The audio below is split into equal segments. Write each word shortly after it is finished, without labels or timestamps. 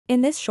In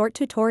this short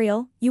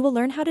tutorial, you will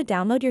learn how to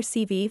download your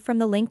CV from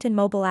the LinkedIn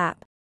mobile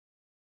app.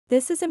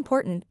 This is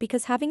important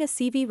because having a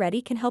CV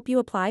ready can help you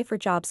apply for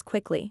jobs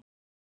quickly.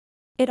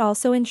 It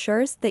also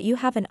ensures that you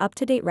have an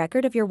up-to-date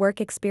record of your work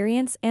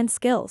experience and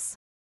skills.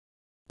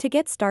 To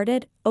get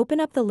started, open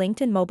up the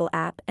LinkedIn mobile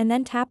app and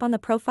then tap on the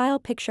profile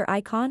picture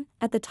icon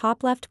at the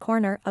top left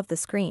corner of the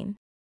screen.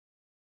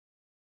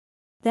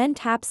 Then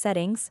tap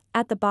Settings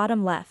at the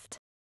bottom left.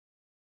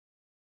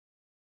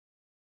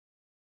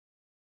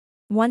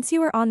 Once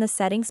you are on the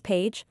Settings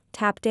page,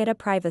 tap Data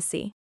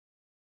Privacy.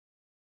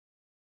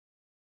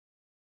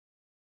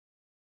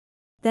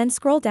 Then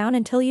scroll down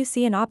until you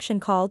see an option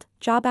called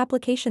Job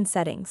Application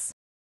Settings.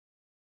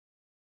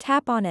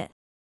 Tap on it.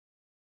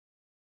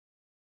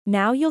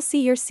 Now you'll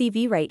see your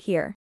CV right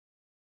here.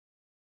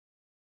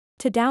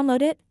 To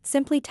download it,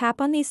 simply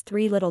tap on these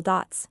three little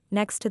dots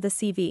next to the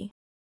CV.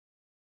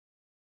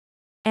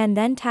 And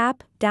then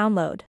tap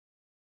Download.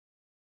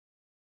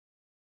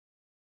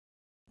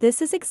 This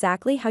is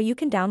exactly how you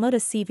can download a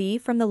CV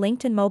from the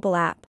LinkedIn mobile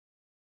app.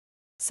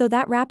 So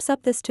that wraps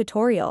up this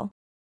tutorial.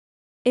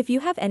 If you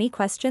have any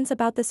questions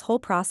about this whole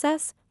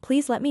process,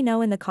 please let me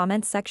know in the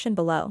comments section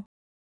below.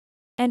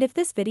 And if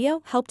this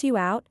video helped you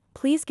out,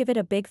 please give it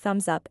a big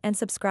thumbs up and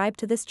subscribe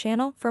to this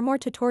channel for more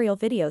tutorial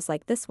videos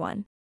like this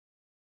one.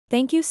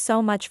 Thank you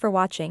so much for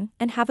watching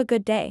and have a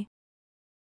good day.